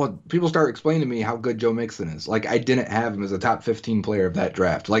people start explaining to me how good Joe Mixon is. Like, I didn't have him as a top 15 player of that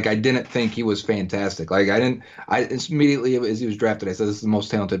draft. Like, I didn't think he was fantastic. Like, I immediately as he was drafted, I said, this is the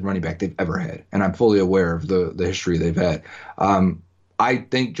most talented running back they've ever had. And I'm fully aware of the history they've had. I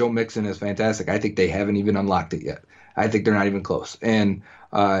think Joe Mixon is fantastic. I think they haven't even unlocked it yet. I think they're not even close. And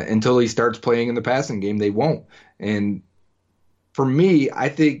until he starts playing in the passing game, they won't. And for me, I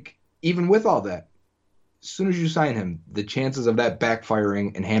think even with all that, as soon as you sign him, the chances of that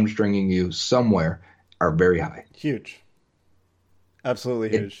backfiring and hamstringing you somewhere are very high. Huge. Absolutely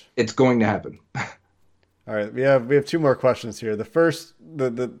huge. It's going to happen. All right, we have two more questions here. The first,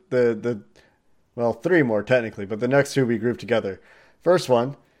 well, three more technically, but the next two we grouped together. First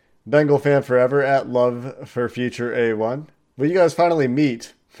one, Bengal fan forever at Love for Future A1. Will you guys finally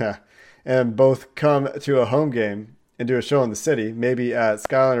meet and both come to a home game and do a show in the city, maybe at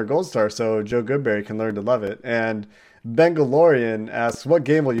Skyline or Gold Star, so Joe Goodberry can learn to love it? And Bengalorian asks, what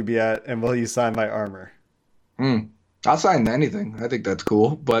game will you be at, and will you sign my armor? I'll sign anything. I think that's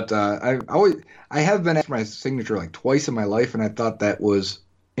cool. But I have been asked for my signature like twice in my life, and I thought that was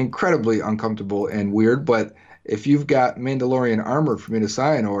incredibly uncomfortable and weird. But if you've got Mandalorian armor for me to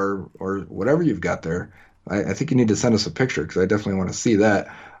sign or whatever you've got there, I think you need to send us a picture because I definitely want to see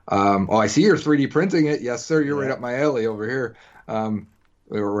that. I see you're 3D printing it. Yes, sir. You're right up my alley over here.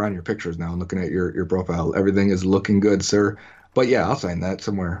 We're on your pictures now. I'm looking at your profile. Everything is looking good, sir. But yeah, I'll sign that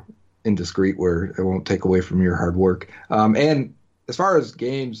somewhere indiscreet where it won't take away from your hard work. And as far as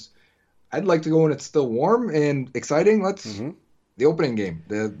games, I'd like to go when it's still warm and exciting. The opening game,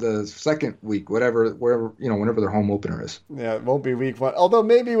 the second week, wherever their home opener is. Yeah, it won't be week one. Although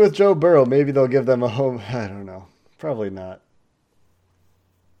maybe with Joe Burrow, maybe they'll give them a home. I don't know. Probably not.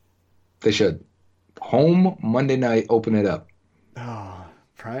 They should. Home Monday night, open it up. Oh,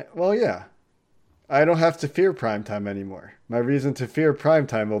 prime. Well, yeah. I don't have to fear primetime anymore. My reason to fear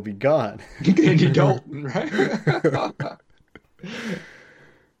primetime will be gone. And you don't, right?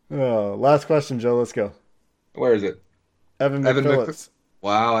 Oh, last question, Joe. Let's go. Where is it? Evan Evan McPhillips.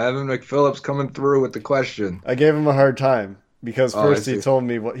 Wow, Evan McPhillips coming through with the question. I gave him a hard time because Oh, I first he see.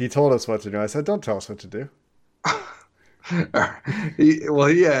 told us what to do. I said, "Don't tell us what to do."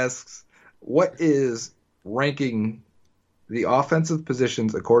 He asks, what is ranking the offensive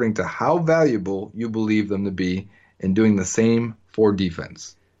positions according to how valuable you believe them to be and doing the same for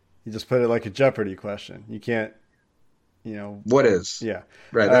defense? You just put it like a Jeopardy question. You can't, What is? yeah.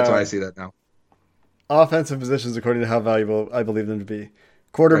 Right, that's why I see that now. Offensive positions according to how valuable I believe them to be.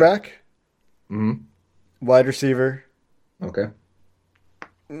 Quarterback, Mm-hmm. wide receiver, Okay.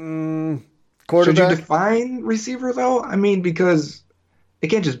 Should quarterback. you define receiver, though? I mean, because it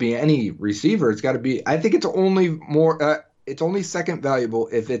can't just be any receiver. It's got to be, I think it's only second valuable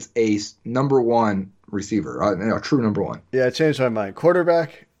if it's a number one receiver, a true number one. Yeah, I changed my mind.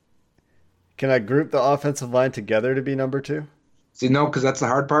 Quarterback, can I group the offensive line together to be number 2? See, no, because that's the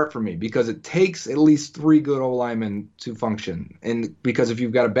hard part for me, because it takes at least 3 good O linemen to function. And because if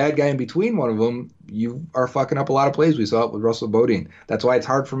you've got a bad guy in between one of them, you are fucking up a lot of plays. We saw it with Russell Bodine. That's why it's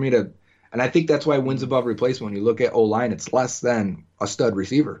hard for me to, and I think that's why wins above replacement. When you look at O line, it's less than a stud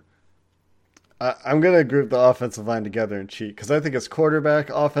receiver. I'm going to group the offensive line together and cheat because I think it's quarterback,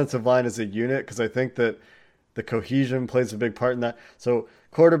 offensive line as a unit because I think that the cohesion plays a big part in that. So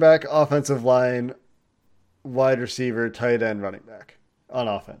quarterback, offensive line, wide receiver, tight end, running back on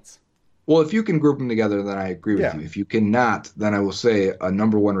offense. Well, if you can group them together, then I agree with you. If you cannot, then I will say a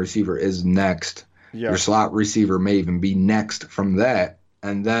number one receiver is next. Yeah. Your slot receiver may even be next from that.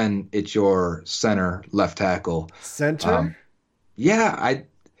 And then it's your center, left tackle. Center?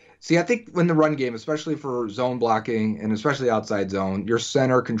 I think in the run game, especially for zone blocking and especially outside zone, your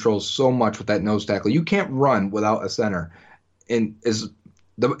center controls so much with that nose tackle. You can't run without a center. And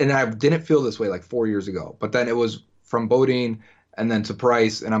I didn't feel this way like 4 years ago. But then it was from Bodine and then to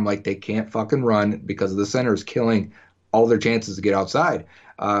Price, and I'm like, they can't fucking run because the center is killing all their chances to get outside.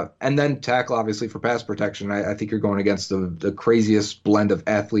 And then tackle, obviously, for pass protection. I think you're going against the craziest blend of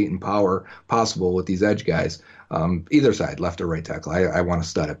athlete and power possible with these edge guys. Either side, left or right tackle. I want to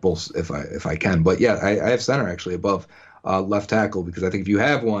stud at both if I can. But yeah, I have center actually above left tackle because I think if you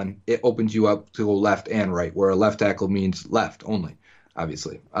have one, it opens you up to go left and right, where a left tackle means left only,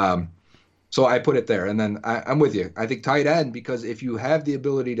 obviously. So I put it there. And then I'm with you. I think tight end, because if you have the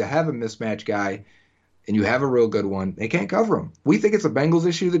ability to have a mismatch guy and you have a real good one, they can't cover them. We think it's a Bengals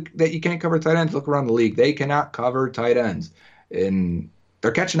issue that you can't cover tight ends. Look around the league. They cannot cover tight ends. And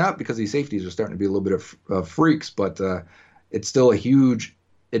they're catching up because these safeties are starting to be a little bit of freaks, but it's still a huge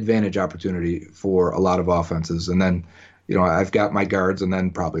advantage opportunity for a lot of offenses. And then, I've got my guards and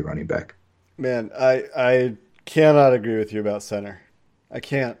then probably running back. Man, I cannot agree with you about center. I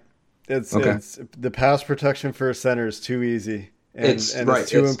can't. It's the pass protection for a center is too easy and it's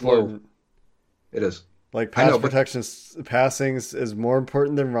too important. Low. It is. Like protection, passing is more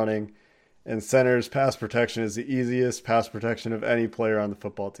important than running, and center's pass protection is the easiest pass protection of any player on the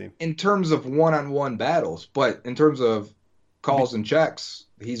football team. In terms of one-on-one battles, but in terms of calls and checks,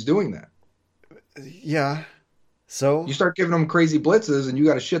 he's doing that. Yeah. So you start giving him crazy blitzes and you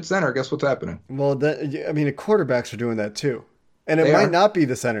got a shit center, guess what's happening? Well, the quarterbacks are doing that too. And it might not be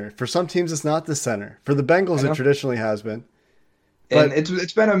the center. For some teams, it's not the center. For the Bengals, it traditionally has been. And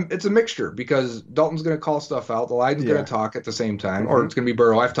it's a mixture because Dalton's going to call stuff out. The line's going to talk at the same time, or it's going to be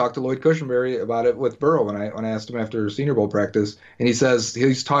Burrow. I've talked to Lloyd Cushenberry about it with Burrow when I asked him after Senior Bowl practice, and he says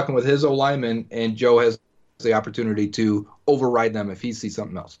he's talking with his O-lineman, and Joe has the opportunity to override them if he sees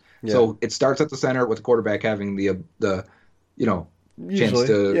something else. Yeah. So it starts at the center with the quarterback having the chance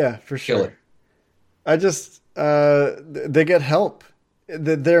to for kill sure. it. I just they get help.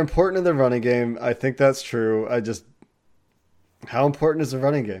 They're important in the running game. I think that's true. How important is the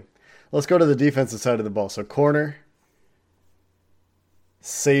running game? Let's go to the defensive side of the ball. So corner,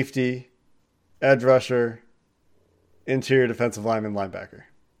 safety, edge rusher, interior defensive lineman, linebacker.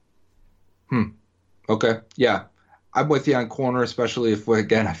 Okay. Yeah. I'm with you on corner, especially if,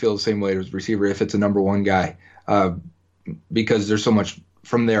 again, I feel the same way as receiver, if it's a number one guy. Because there's so much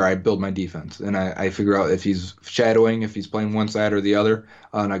from there, I build my defense. And I figure out if he's shadowing, if he's playing one side or the other,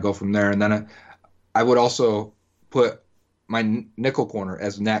 and I go from there. And then I would also put my nickel corner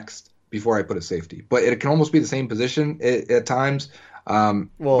as next before I put a safety. But it can almost be the same position at times. But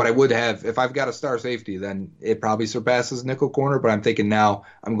I would have, if I've got a star safety, then it probably surpasses nickel corner. But I'm thinking now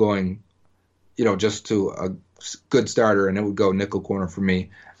I'm going, just to a good starter, and it would go nickel corner for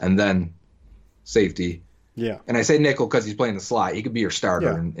me, and then safety. Yeah. And I say nickel because he's playing the slot. He could be your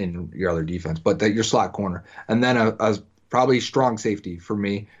starter in your other defense, but your slot corner. And then a probably strong safety for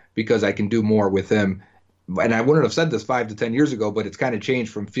me because I can do more with him. And I wouldn't have said this 5 to 10 years ago, but it's kind of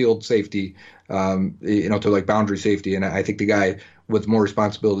changed from field safety, to like boundary safety. And I think the guy with more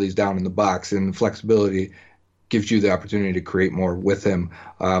responsibilities down in the box and flexibility gives you the opportunity to create more with him.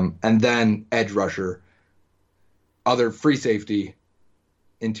 And then edge rusher, other free safety,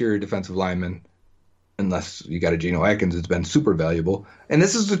 interior defensive lineman. Unless you got a Geno Atkins, it's been super valuable. And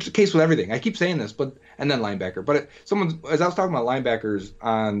this is the case with everything. I keep saying this, and then linebacker. But as I was talking about linebackers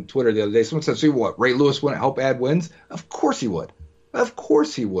on Twitter the other day, someone said, "See what? Ray Lewis wouldn't help add wins? Of course he would. Of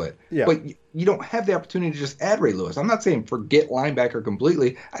course he would. Yeah. But you don't have the opportunity to just add Ray Lewis. I'm not saying forget linebacker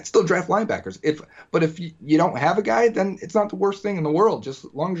completely. I'd still draft linebackers. But if you don't have a guy, then it's not the worst thing in the world. Just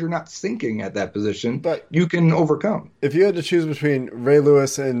as long as you're not sinking at that position, but you can overcome. If you had to choose between Ray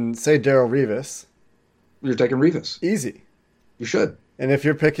Lewis and, say, Darrelle Revis, you're taking Revis. Easy. You should. And if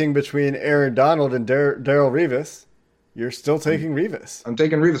you're picking between Aaron Donald and Darrelle Revis, you're still taking Revis. I'm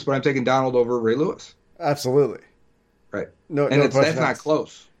taking Revis, but I'm taking Donald over Ray Lewis. Absolutely. Right. No, and no that's not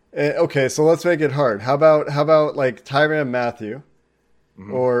close. Okay, so let's make it hard. How about like Tyrann Mathieu,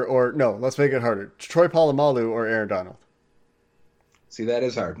 or no? Let's make it harder. Troy Polamalu or Aaron Donald. See, that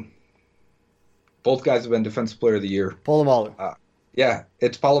is hard. Both guys have been Defensive Player of the Year. Polamalu. Yeah,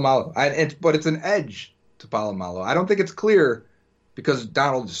 it's Polamalu. But it's an edge to Polamalu. I don't think it's clear because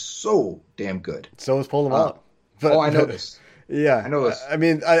Donald is so damn good. So is Polamalu. I know this. Yeah, I know this. I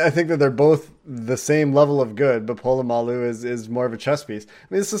mean, I think that they're both the same level of good, but Polamalu is more of a chess piece.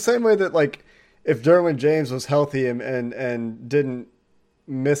 I mean, it's the same way that, like, if Derwin James was healthy and didn't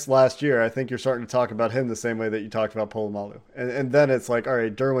miss last year, I think you're starting to talk about him the same way that you talked about Polamalu. And then it's like, all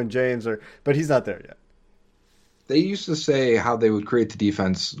right, Derwin James, but he's not there yet. They used to say how they would create the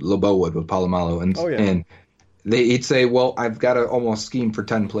defense, LeBeau would with Polamalu, and he'd say, well, I've got to almost scheme for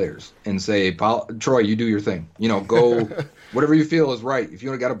 10 players and say, Troy, you do your thing. Go whatever you feel is right. If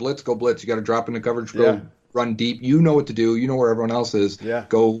you got to blitz, go blitz. You got to drop into coverage, go run deep. You know what to do. You know where everyone else is. Yeah.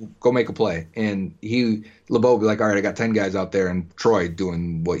 Go make a play. And LeBeau would be like, all right, I got 10 guys out there, and Troy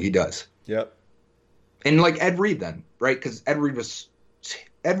doing what he does. Yep. And like Ed Reed then, right? Because Ed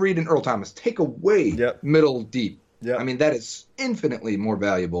Reed and Earl Thomas take away middle deep. Yep. I mean, that is infinitely more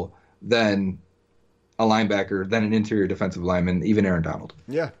valuable than a linebacker, than an interior defensive lineman, even Aaron Donald.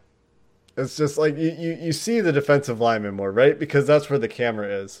 Yeah. It's just like you see the defensive lineman more, right? Because that's where the camera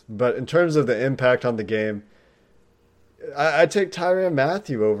is. But in terms of the impact on the game, I take Tyrann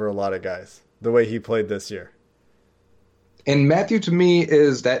Mathieu over a lot of guys, the way he played this year. And Mathieu, to me,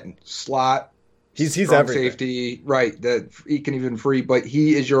 is that slot. He's everything. Safety, right? That he can even free, but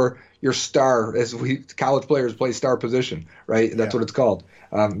he is your star, as college players play star position, right? That's what it's called.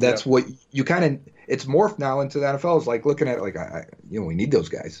 That's what you kind of. It's morphed now into the NFL. It's like looking at it like we need those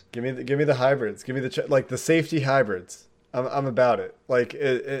guys. Give me the hybrids. Give me the safety hybrids. I'm about it. Like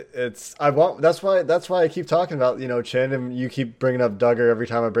it's I want. That's why I keep talking about Chin, and you keep bringing up Duggar every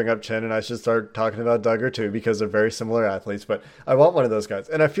time I bring up Chin, and I should start talking about Duggar too because they're very similar athletes. But I want one of those guys,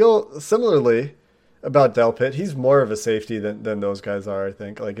 and I feel similarly about Delpit. He's more of a safety than those guys are. I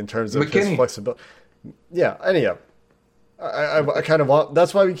think, like in terms of his flexibility. Yeah. Anyhow. I kind of want.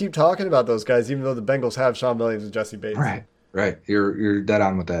 That's why we keep talking about those guys, even though the Bengals have Sean Williams and Jesse Bates. Right. You're dead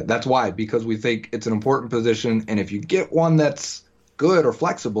on with that. That's why, because we think it's an important position, and if you get one that's good or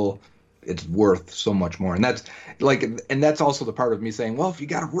flexible, it's worth so much more. And that's also the part of me saying, well, if you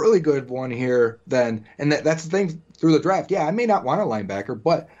got a really good one here, then that's the thing through the draft. Yeah, I may not want a linebacker,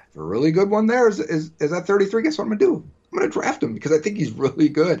 but if a really good one there is at 33, guess what I'm gonna do? I'm going to draft him because I think he's really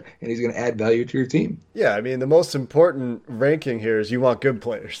good and he's going to add value to your team. Yeah, I mean, the most important ranking here is you want good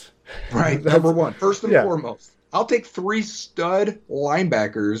players. Right, number one. First and foremost. I'll take 3 stud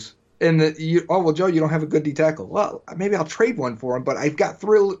linebackers and Joe, you don't have a good D tackle. Well, maybe I'll trade one for him, but I've got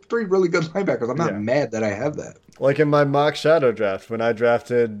three really good linebackers. I'm not mad that I have that. Like in my mock shadow draft, when I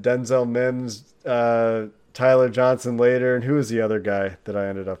drafted Denzel Mims, Tyler Johnson later, and who was the other guy that I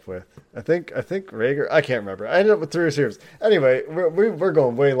ended up with? I think Rager. I can't remember. I ended up with 3 receivers. Anyway, we're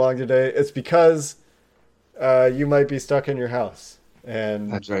going way long today. It's because you might be stuck in your house,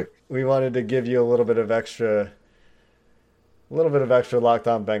 and that's right. We wanted to give you a little bit of extra Locked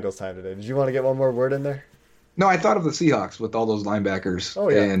On Bengals time today. Did you want to get one more word in there? No, I thought of the Seahawks with all those linebackers. Oh,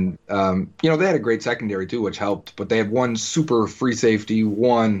 yeah. And, they had a great secondary too, which helped, but they had 1 super free safety,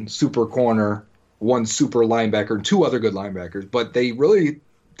 1 super corner, 1 super linebacker, and 2 other good linebackers, but they really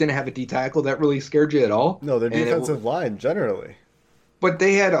didn't have a D tackle that really scared you at all. No, their defensive line generally. But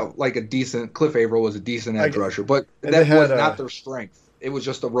they had a decent. Cliff Averill was a decent edge rusher, but that was not their strength. it was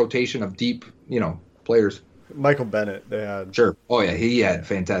just a rotation of deep, players. Michael Bennett, they had. Sure. Oh, yeah, he had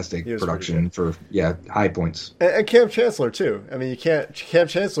fantastic production for, high points. And Cam Chancellor, too. I mean, Cam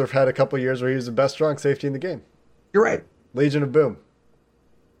Chancellor had a couple years where he was the best strong safety in the game. You're right. Legion of Boom.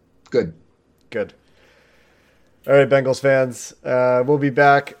 Good. All right, Bengals fans. We'll be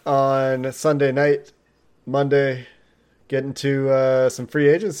back on Sunday night, Monday, getting to some free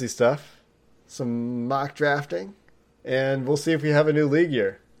agency stuff, some mock drafting, and we'll see if we have a new league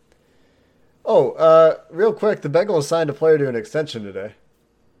year. Oh, real quick, the Bengals signed a player to an extension today.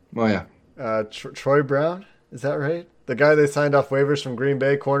 Oh, yeah. Troy Brown, is that right? The guy they signed off waivers from Green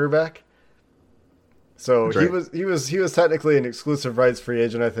Bay, cornerback. So he was technically an exclusive rights free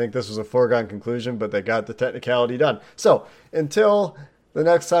agent. I think this was a foregone conclusion, but they got the technicality done. So until the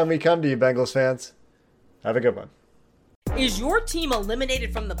next time we come to you, Bengals fans, have a good one. Is your team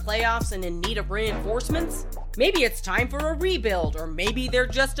eliminated from the playoffs and in need of reinforcements? Maybe it's time for a rebuild, or maybe they're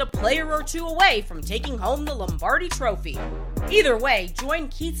just a player or two away from taking home the Lombardi Trophy. Either way, join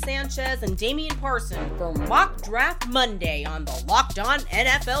Keith Sanchez and Damian Parson for Mock Draft Monday on the Locked On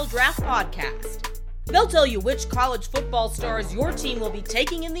NFL Draft Podcast. They'll tell you which college football stars your team will be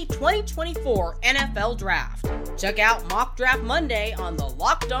taking in the 2024 NFL Draft. Check out Mock Draft Monday on the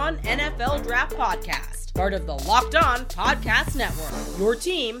Locked On NFL Draft Podcast, part of the Locked On Podcast Network, your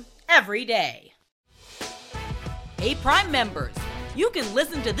team every day. Hey, Prime members, you can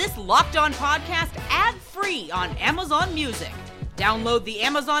listen to this Locked On podcast ad-free on Amazon Music. Download the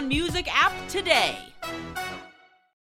Amazon Music app today.